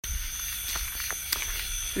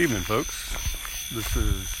Evening, folks. This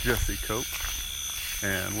is Jesse Cope,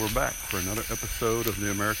 and we're back for another episode of the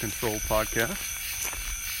American Soul Podcast.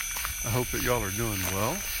 I hope that y'all are doing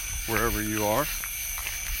well, wherever you are,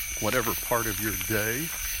 whatever part of your day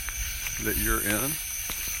that you're in.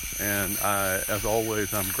 And as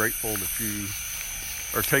always, I'm grateful that you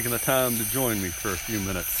are taking the time to join me for a few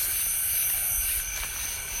minutes.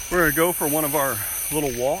 We're going to go for one of our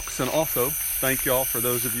little walks, and also thank y'all for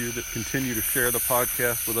those of you that continue to share the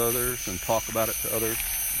podcast with others and talk about it to others.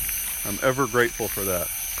 I'm ever grateful for that.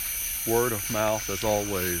 Word of mouth, as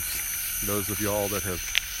always. Those of y'all that have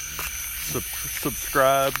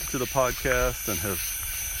subscribed to the podcast and have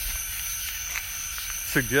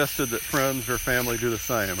suggested that friends or family do the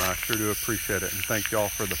same, I sure do appreciate it. And thank y'all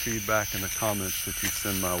for the feedback and the comments that you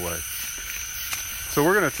send my way. So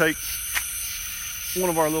we're going to take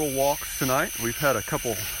one of our little walks tonight. We've had a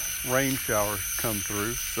couple rain showers come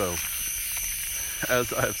through, so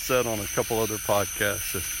as I've said on a couple other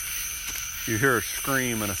podcasts, if you hear a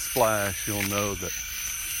scream and a splash, you'll know that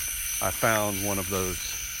I found one of those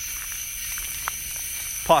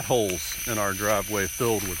potholes in our driveway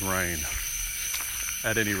filled with rain.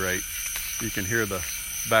 At any rate, you can hear the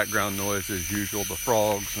background noise as usual. The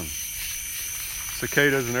frogs and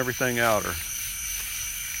cicadas and everything they're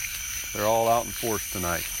all out in force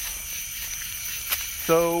tonight.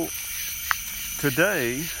 So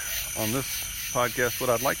today on this podcast, what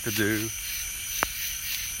I'd like to do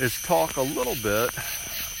is talk a little bit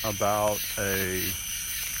about a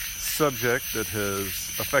subject that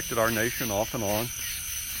has affected our nation off and on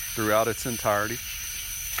throughout its entirety.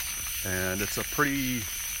 And it's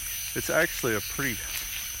actually a pretty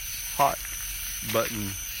hot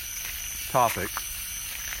button topic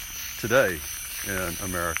today in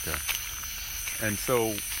America. And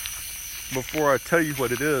so before I tell you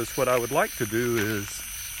what it is, what I would like to do is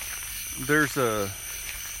there's a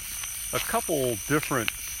couple different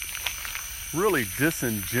really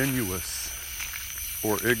disingenuous,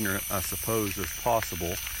 or ignorant, I suppose, as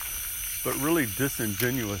possible, but really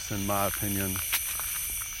disingenuous, in my opinion,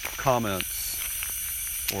 comments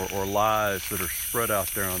or lies that are spread out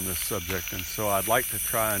there on this subject. And so I'd like to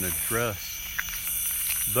try and address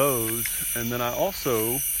those. And then I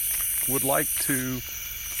also would like to,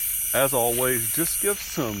 as always, just give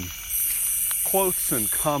some quotes and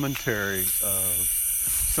commentary of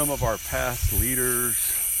some of our past leaders,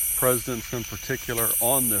 presidents in particular,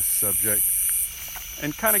 on this subject,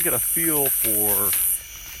 and kind of get a feel for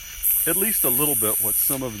at least a little bit what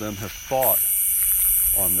some of them have thought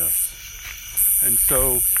on this. And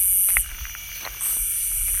so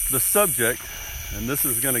the subject, and this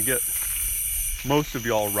is going to get most of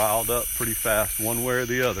y'all riled up pretty fast one way or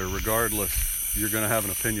the other, regardless, you're going to have an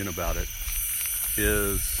opinion about it,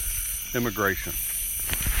 is immigration.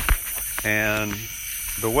 And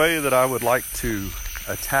the way that I would like to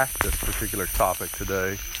attack this particular topic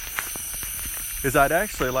today is I'd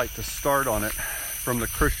actually like to start on it from the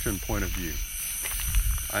Christian point of view.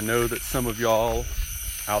 I know that some of y'all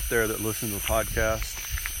out there that listen to the podcast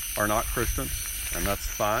are not Christians, and that's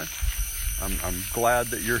fine. I'm glad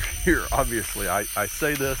that you're here. Obviously, I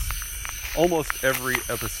say this almost every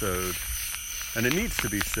episode, and it needs to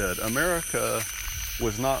be said. America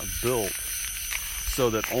was not built so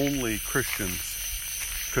that only Christians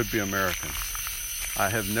could be Americans. I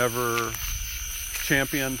have never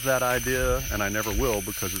championed that idea, and I never will,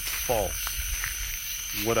 because it's false.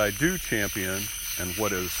 What I do champion, and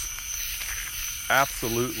what is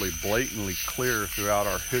absolutely blatantly clear throughout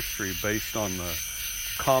our history based on the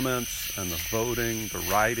comments and the voting, the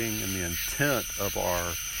writing, and the intent of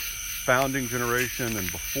our founding generation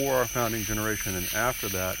and before our founding generation and after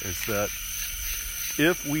that, is that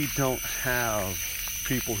if we don't have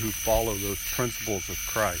people who follow those principles of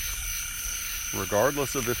Christ,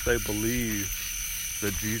 regardless of if they believe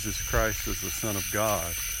that Jesus Christ is the Son of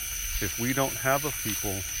God, if we don't have a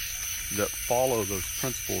people that follow those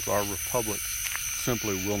principles, our republic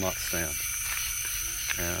simply will not stand.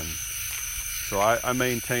 And so I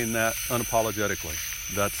maintain that unapologetically.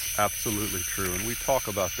 That's absolutely true. And we talk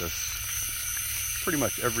about this pretty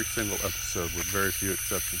much every single episode with very few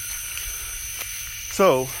exceptions.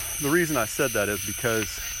 So the reason I said that is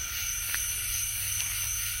because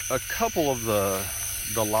a couple of the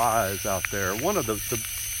lies out there, one of the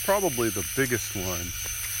probably the biggest one,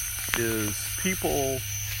 is people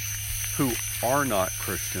who are not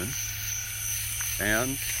Christian,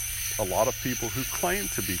 and a lot of people who claim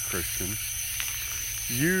to be Christian,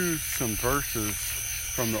 use some verses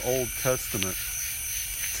from the Old Testament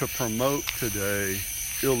to promote today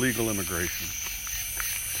illegal immigration,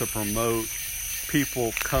 to promote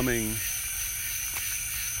people coming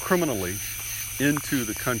criminally into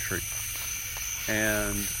the country.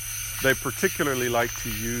 And they particularly like to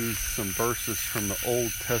use some verses from the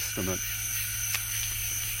Old Testament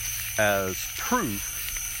as proof,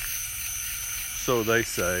 so they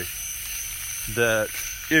say, that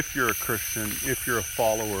if you're a Christian, if you're a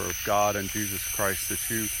follower of God and Jesus Christ, that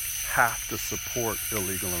you have to support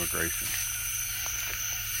illegal immigration.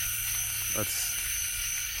 That's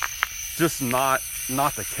just not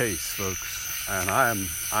the case, folks. And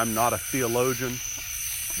I'm not a theologian.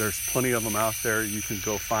 There's plenty of them out there. You can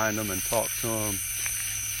go find them and talk to them.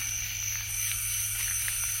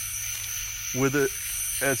 With it,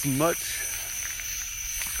 as much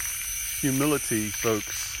humility,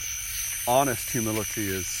 folks, honest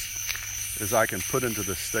humility as I can put into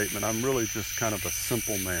this statement, I'm really just kind of a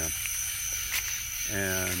simple man.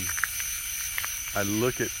 And I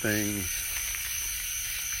look at things,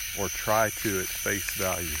 or try to, at face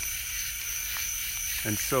value.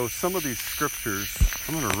 And so some of these scriptures,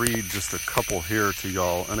 I'm going to read just a couple here to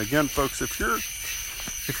y'all. And again, folks, if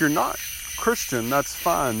you're not Christian, that's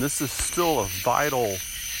fine. This is still a vital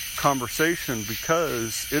conversation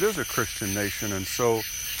because it is a Christian nation. And so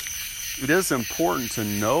it is important to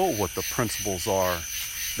know what the principles are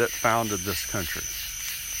that founded this country.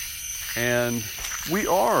 And we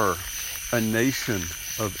are a nation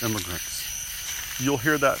of immigrants. You'll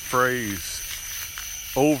hear that phrase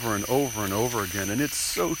over and over and over again, and it's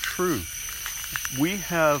so true. We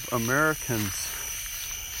have Americans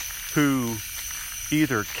who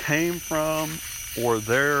either came from or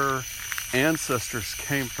their ancestors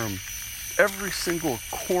came from every single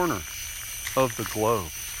corner of the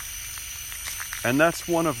globe. And that's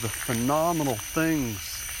one of the phenomenal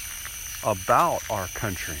things about our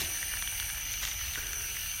country.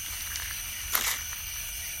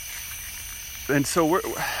 And so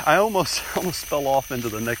I almost fell off into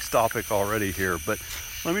the next topic already here, but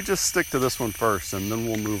let me just stick to this one first and then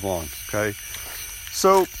we'll move on, okay?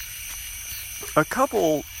 So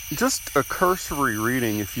just a cursory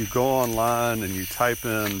reading, if you go online and you type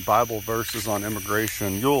in Bible verses on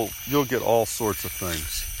immigration, you'll get all sorts of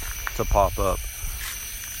things to pop up.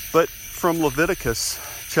 But from Leviticus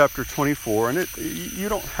chapter 24, and you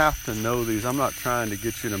don't have to know these. I'm not trying to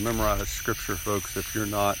get you to memorize scripture, folks, if you're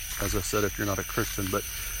not, as I said, if you're not a Christian. But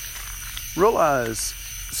realize,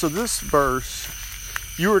 so this verse,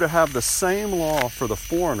 you were to have the same law for the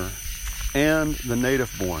foreigner and the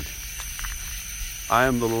native born. I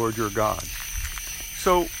am the Lord your God.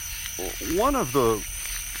 So one of the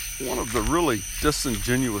really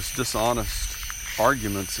disingenuous, dishonest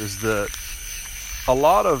arguments is that a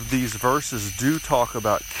lot of these verses do talk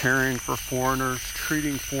about caring for foreigners,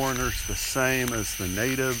 treating foreigners the same as the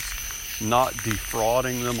natives, not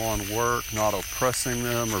defrauding them on work, not oppressing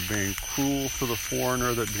them, or being cruel to the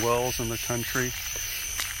foreigner that dwells in the country.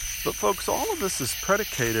 But folks, all of this is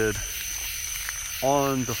predicated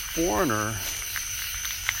on the foreigner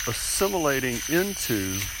assimilating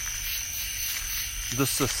into the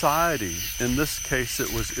society. In this case,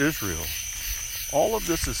 it was Israel. All of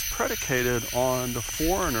this is predicated on the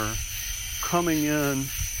foreigner coming in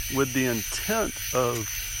with the intent of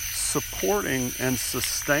supporting and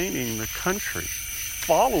sustaining the country,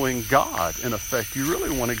 following God, in effect. You really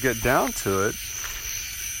want to get down to it,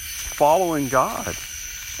 following God.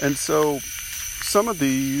 And so some of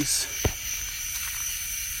these,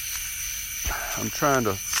 I'm trying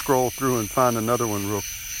to scroll through and find another one real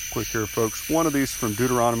quick here, folks. One of these from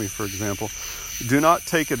Deuteronomy, for example. Do not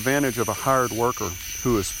take advantage of a hired worker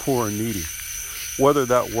who is poor and needy, whether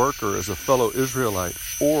that worker is a fellow Israelite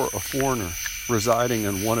or a foreigner residing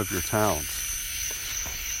in one of your towns.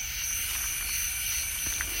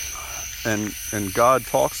 And God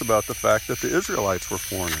talks about the fact that the Israelites were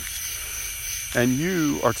foreigners. And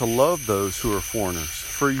you are to love those who are foreigners,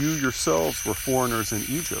 for you yourselves were foreigners in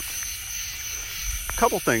Egypt. A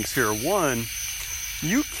couple things here. One,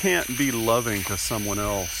 you can't be loving to someone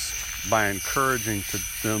else by encouraging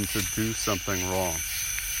them to do something wrong.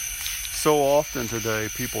 So often today,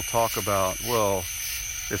 people talk about, well,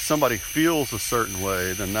 if somebody feels a certain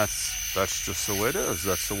way, then that's just the way it is.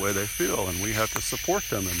 That's the way they feel, and we have to support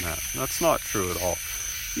them in that. That's not true at all.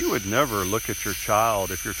 You would never look at your child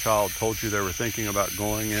if your child told you they were thinking about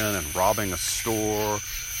going in and robbing a store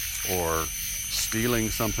or stealing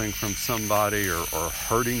something from somebody or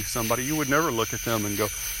hurting somebody. You would never look at them and go,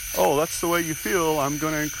 oh, that's the way you feel. I'm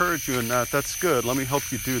going to encourage you in that. That's good. Let me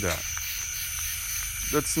help you do that.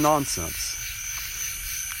 That's nonsense.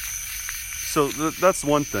 So that's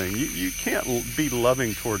one thing. You can't be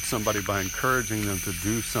loving towards somebody by encouraging them to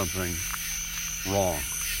do something wrong.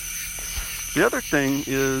 The other thing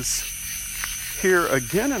is, here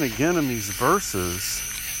again and again in these verses,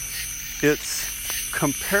 it's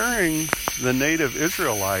comparing the native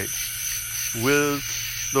Israelite with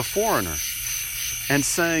the foreigner and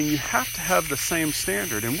saying you have to have the same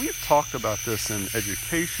standard. And we've talked about this in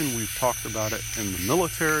education. We've talked about it in the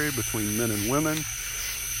military between men and women.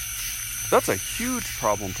 That's a huge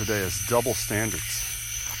problem today, is double standards.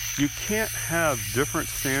 You can't have different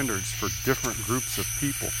standards for different groups of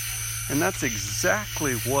people. And that's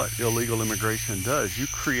exactly what illegal immigration does. You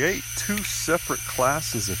create two separate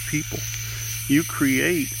classes of people. You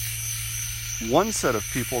create one set of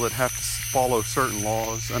people that have to follow certain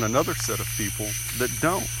laws and another set of people that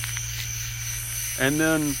don't. And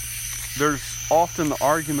then there's often the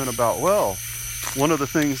argument about, well, one of the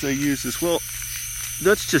things they use is, well,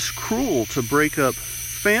 that's just cruel to break up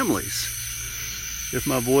families. If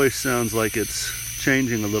my voice sounds like it's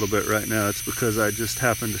changing a little bit right now, it's because I just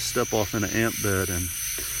happened to step off in an ant bed and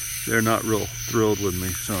they're not real thrilled with me,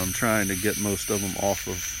 so I'm trying to get most of them off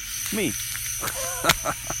of me.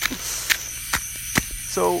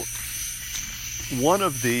 So one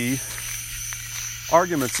of the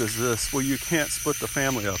arguments is this: well, you can't split the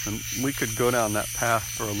family up, and we could go down that path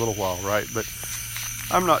for a little while, right? But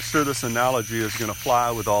I'm not sure this analogy is going to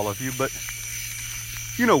fly with all of you, but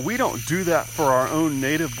we don't do that for our own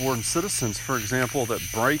native-born citizens, for example, that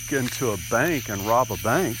break into a bank and rob a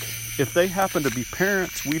bank. If they happen to be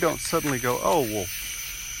parents, we don't suddenly go, oh, well,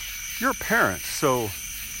 you're parents, so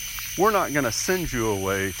we're not going to send you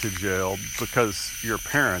away to jail because you're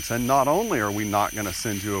parents. And not only are we not going to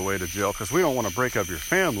send you away to jail because we don't want to break up your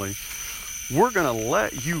family, we're going to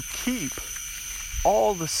let you keep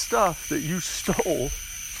all the stuff that you stole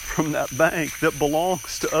from that bank that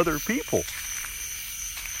belongs to other people.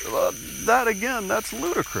 That, again, that's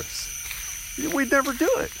ludicrous. We'd never do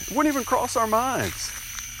it. It wouldn't even cross our minds.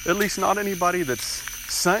 At least not anybody that's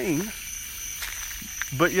sane.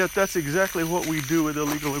 But yet that's exactly what we do with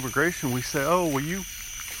illegal immigration. We say, oh, well, you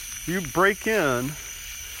break in,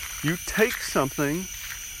 you take something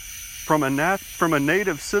from a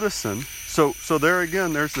native citizen. So there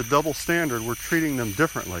again, there's the double standard. We're treating them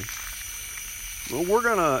differently. Well,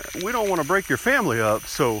 we don't want to break your family up,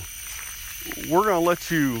 so we're going to let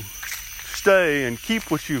you stay and keep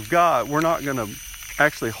what you've got. We're not going to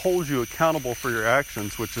actually hold you accountable for your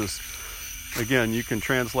actions, which is, again, you can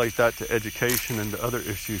translate that to education and to other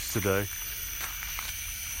issues today.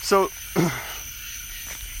 So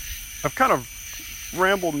I've kind of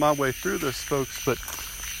rambled my way through this, folks, but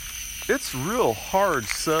it's real hard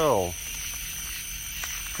sell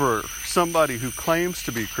for somebody who claims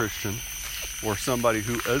to be Christian or somebody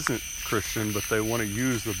who isn't Christian, but they want to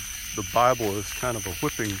use the Bible as kind of a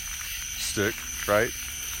whipping stick, right?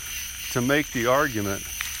 To make the argument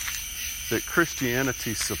that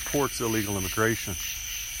Christianity supports illegal immigration.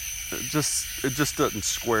 It just doesn't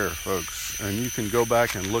square, folks. And you can go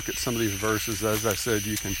back and look at some of these verses. As I said,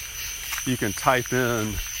 you can type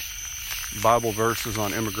in Bible verses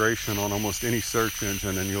on immigration on almost any search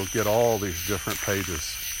engine, and you'll get all these different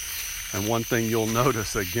pages. And one thing you'll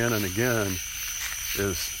notice again and again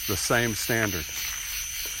is the same standard.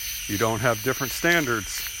 You don't have different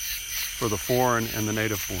standards for the foreign and the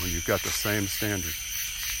native born. You've got the same standard,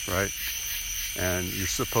 right? And you're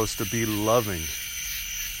supposed to be loving.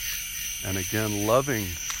 And again, loving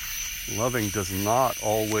does not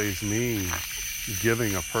always mean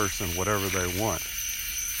giving a person whatever they want,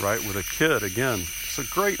 right? With a kid, again, it's a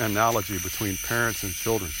great analogy between parents and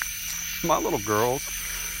children. My little girls,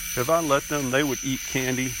 if I let them, they would eat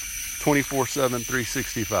candy 24/7,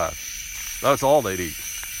 365. That's all they'd eat.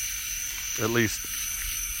 At least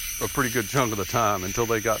a pretty good chunk of the time, until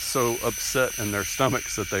they got so upset in their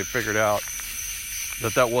stomachs that they figured out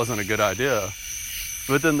that wasn't a good idea.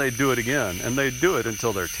 But then they'd do it again, and they'd do it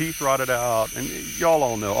until their teeth rotted out. And y'all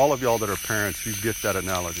all know, all of y'all that are parents, you get that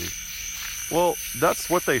analogy. Well, that's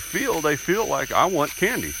what they feel. They feel like, I want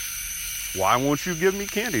candy. Why won't you give me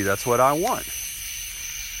candy? That's what I want.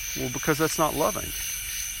 Well, because that's not loving.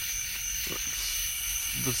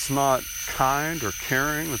 It's not kind or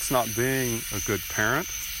caring. It's not being a good parent.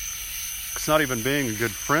 It's not even being a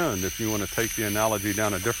good friend, if you want to take the analogy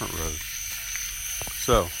down a different road.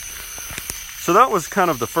 So that was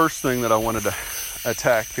kind of the first thing that I wanted to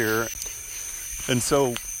attack here. And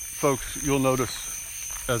so, folks, you'll notice,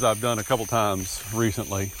 as I've done a couple times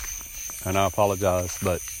recently, and I apologize,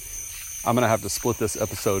 but I'm going to have to split this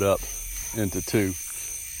episode up into two.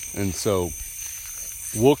 And so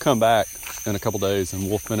we'll come back in a couple days and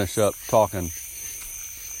we'll finish up talking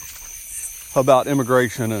about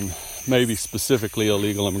immigration and maybe specifically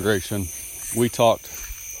illegal immigration. We talked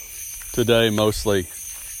today mostly,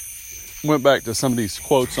 went back to some of these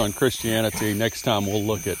quotes on Christianity. Next time we'll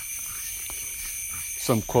look at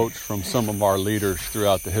some quotes from some of our leaders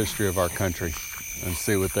throughout the history of our country and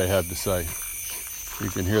see what they have to say. You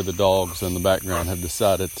can hear the dogs in the background have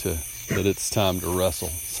decided that it's time to wrestle.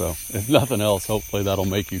 So if nothing else, hopefully that'll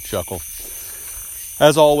make you chuckle.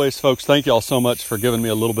 As always, folks, thank you all so much for giving me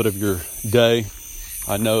a little bit of your day.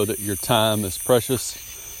 I know that your time is precious.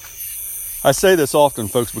 I say this often,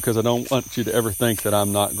 folks, because I don't want you to ever think that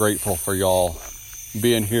I'm not grateful for y'all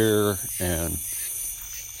being here and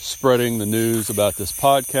spreading the news about this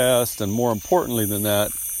podcast, and more importantly than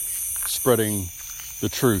that, spreading the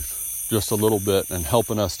truth just a little bit and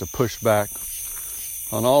helping us to push back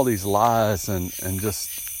on all these lies and just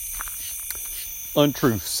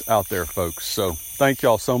untruths out there, folks. So thank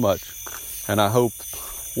y'all so much, and I hope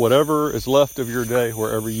whatever is left of your day,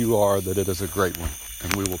 wherever you are, that it is a great one.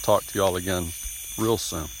 And we will talk to y'all again real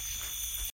soon.